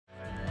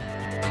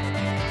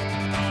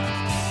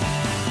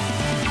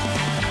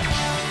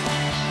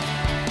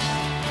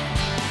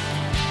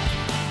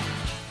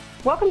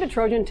Welcome to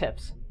Trojan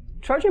Tips,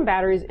 Trojan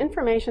Battery's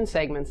information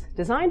segments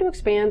designed to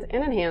expand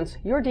and enhance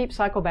your deep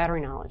cycle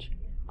battery knowledge.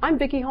 I'm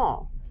Vicki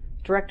Hall,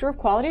 Director of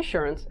Quality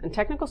Assurance and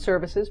Technical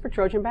Services for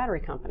Trojan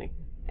Battery Company,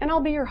 and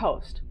I'll be your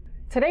host.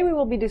 Today we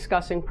will be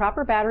discussing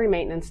proper battery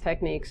maintenance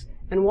techniques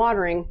and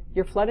watering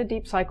your flooded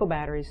deep cycle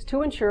batteries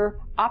to ensure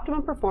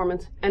optimum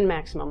performance and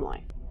maximum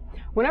life.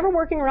 Whenever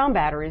working around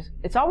batteries,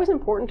 it's always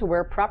important to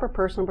wear proper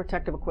personal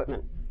protective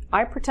equipment,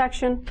 eye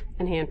protection,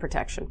 and hand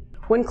protection.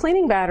 When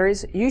cleaning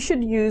batteries, you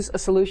should use a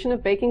solution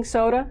of baking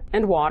soda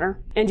and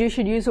water, and you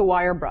should use a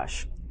wire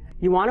brush.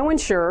 You want to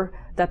ensure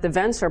that the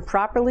vents are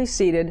properly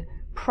seated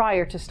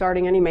prior to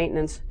starting any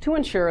maintenance to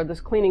ensure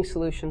this cleaning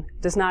solution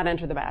does not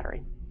enter the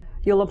battery.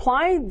 You'll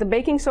apply the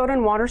baking soda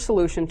and water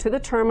solution to the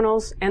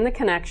terminals and the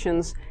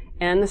connections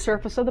and the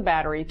surface of the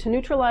battery to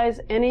neutralize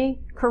any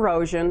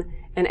corrosion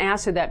and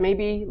acid that may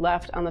be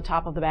left on the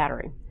top of the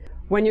battery.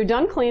 When you're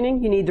done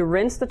cleaning, you need to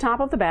rinse the top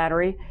of the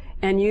battery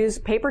and use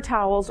paper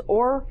towels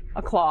or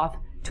a cloth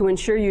to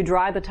ensure you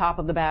dry the top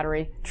of the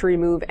battery to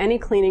remove any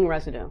cleaning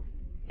residue.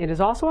 It is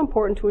also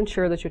important to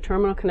ensure that your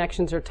terminal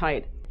connections are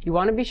tight. You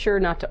want to be sure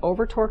not to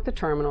over-torque the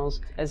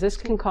terminals, as this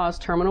can cause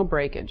terminal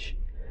breakage.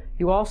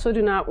 You also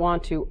do not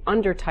want to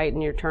under-tighten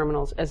your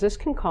terminals, as this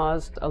can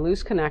cause a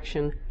loose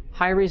connection,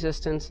 high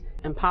resistance,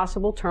 and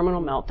possible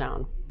terminal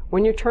meltdown.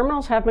 When your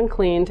terminals have been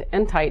cleaned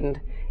and tightened,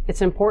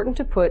 it's important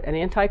to put an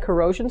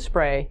anti-corrosion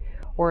spray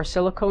or a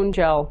silicone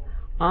gel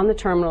on the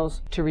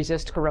terminals to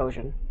resist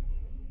corrosion.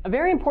 A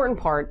very important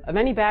part of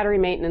any battery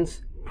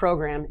maintenance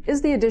program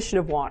is the addition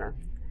of water.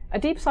 A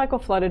deep cycle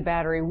flooded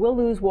battery will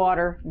lose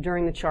water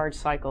during the charge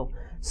cycle,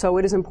 so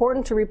it is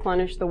important to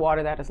replenish the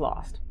water that is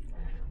lost.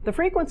 The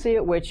frequency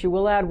at which you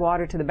will add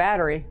water to the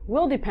battery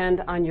will depend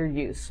on your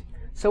use,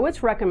 so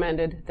it's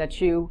recommended that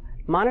you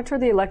monitor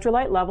the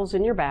electrolyte levels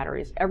in your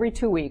batteries every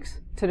 2 weeks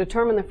to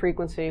determine the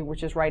frequency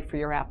which is right for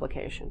your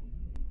application.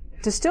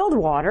 Distilled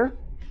water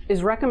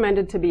is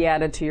recommended to be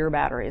added to your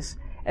batteries,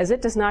 as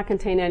it does not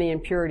contain any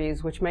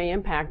impurities which may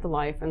impact the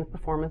life and the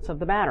performance of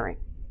the battery.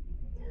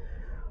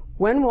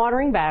 When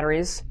watering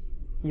batteries,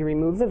 you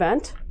remove the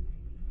vent,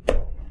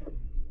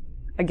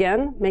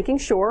 again making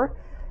sure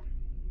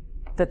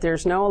that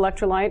there's no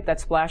electrolyte that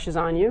splashes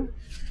on you.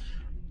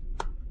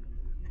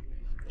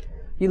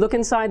 You look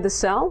inside the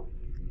cell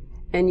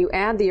and you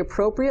add the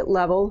appropriate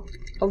level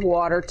of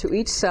water to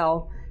each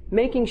cell,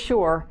 making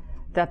sure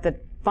that the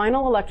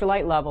final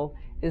electrolyte level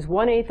is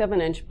 1/8 of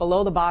an inch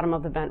below the bottom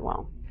of the vent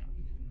well.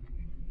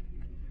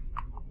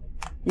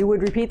 You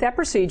would repeat that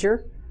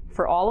procedure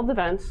for all of the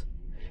vents,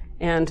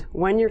 and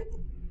when you're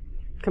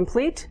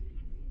complete,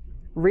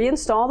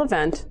 reinstall the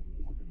vent,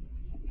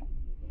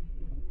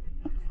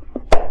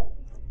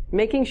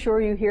 making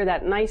sure you hear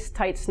that nice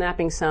tight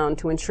snapping sound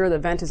to ensure the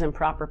vent is in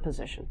proper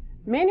position.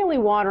 Manually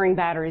watering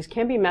batteries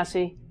can be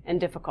messy and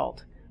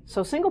difficult,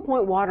 so single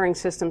point watering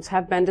systems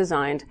have been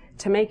designed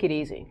to make it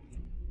easy.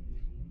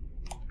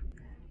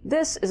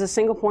 This is a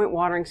single point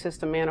watering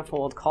system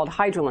manifold called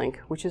HydroLink,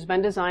 which has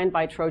been designed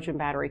by Trojan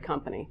Battery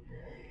Company.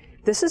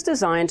 This is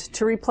designed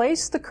to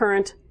replace the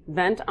current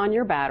vent on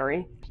your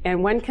battery,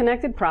 and when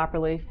connected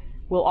properly,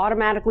 will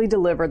automatically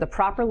deliver the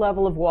proper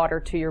level of water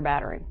to your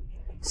battery.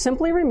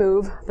 Simply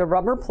remove the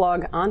rubber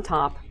plug on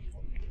top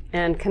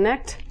and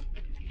connect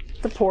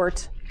the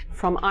port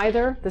from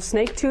either the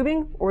snake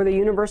tubing or the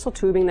universal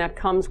tubing that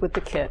comes with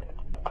the kit.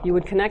 You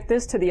would connect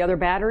this to the other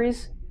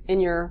batteries in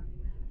your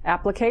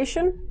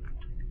application,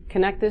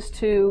 connect this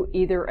to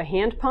either a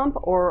hand pump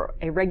or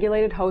a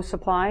regulated hose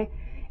supply,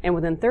 and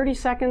within 30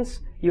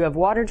 seconds you have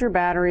watered your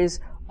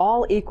batteries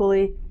all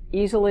equally,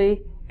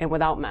 easily, and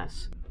without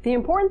mess. The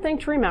important thing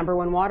to remember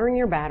when watering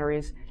your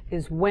batteries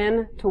is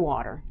when to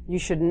water. You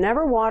should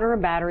never water a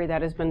battery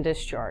that has been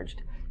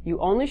discharged. You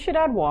only should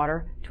add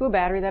water to a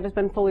battery that has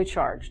been fully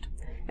charged.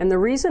 And the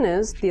reason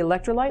is the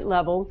electrolyte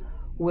level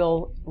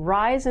will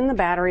rise in the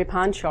battery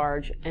upon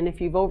charge, and if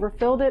you've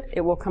overfilled it,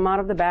 it will come out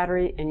of the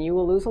battery and you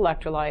will lose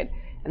electrolyte,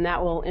 and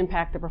that will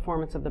impact the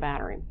performance of the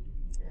battery.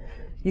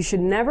 You should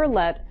never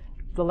let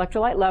the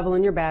electrolyte level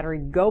in your battery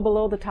go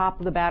below the top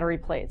of the battery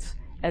plates,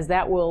 as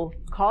that will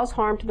cause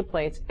harm to the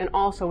plates and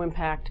also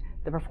impact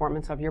the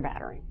performance of your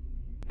battery.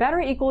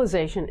 Battery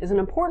equalization is an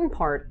important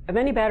part of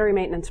any battery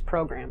maintenance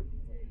program.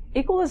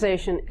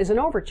 Equalization is an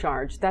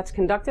overcharge that's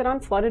conducted on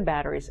flooded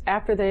batteries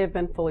after they have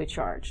been fully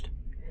charged.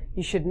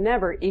 You should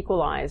never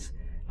equalize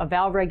a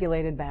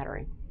valve-regulated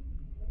battery.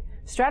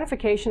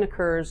 Stratification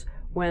occurs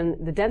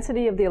when the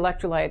density of the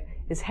electrolyte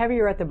is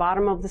heavier at the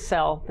bottom of the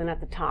cell than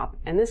at the top,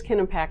 and this can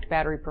impact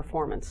battery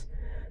performance.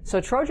 So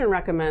Trojan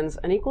recommends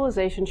an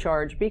equalization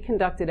charge be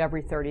conducted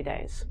every 30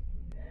 days.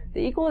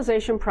 The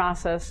equalization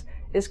process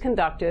is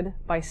conducted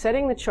by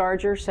setting the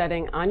charger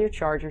setting on your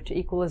charger to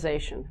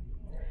equalization.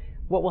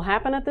 What will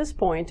happen at this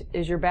point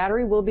is your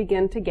battery will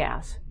begin to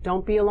gas.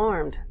 Don't be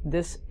alarmed.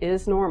 This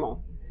is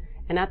normal.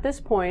 And at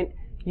this point,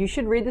 you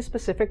should read the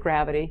specific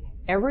gravity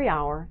every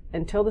hour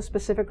until the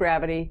specific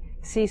gravity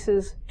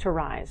ceases to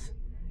rise.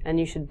 And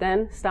you should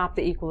then stop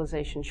the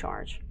equalization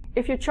charge.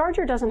 If your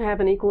charger doesn't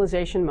have an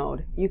equalization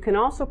mode, you can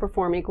also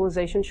perform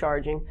equalization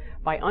charging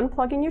by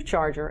unplugging your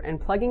charger and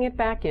plugging it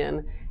back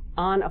in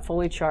on a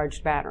fully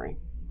charged battery.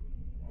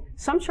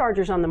 Some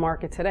chargers on the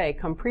market today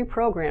come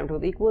pre-programmed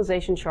with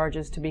equalization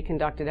charges to be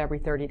conducted every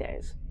 30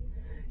 days.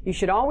 You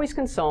should always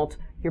consult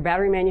your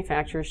battery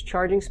manufacturer's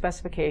charging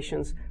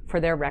specifications for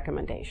their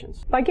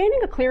recommendations. By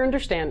gaining a clear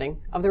understanding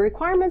of the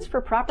requirements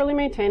for properly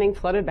maintaining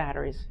flooded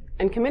batteries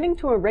and committing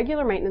to a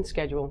regular maintenance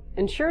schedule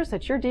ensures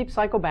that your deep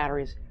cycle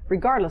batteries,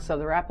 regardless of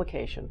their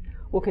application,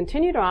 will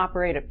continue to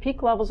operate at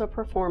peak levels of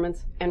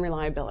performance and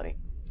reliability.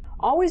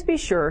 Always be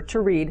sure to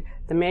read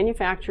the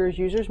manufacturer's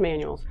user's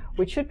manuals,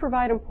 which should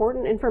provide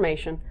important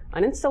information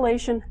on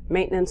installation,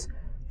 maintenance,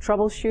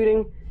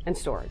 troubleshooting, and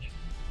storage.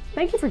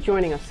 Thank you for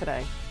joining us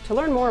today to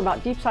learn more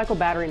about deep cycle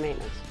battery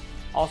maintenance.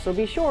 Also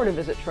be sure to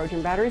visit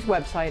Trojan Battery's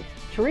website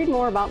to read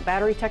more about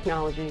battery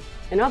technology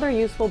and other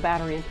useful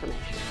battery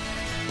information.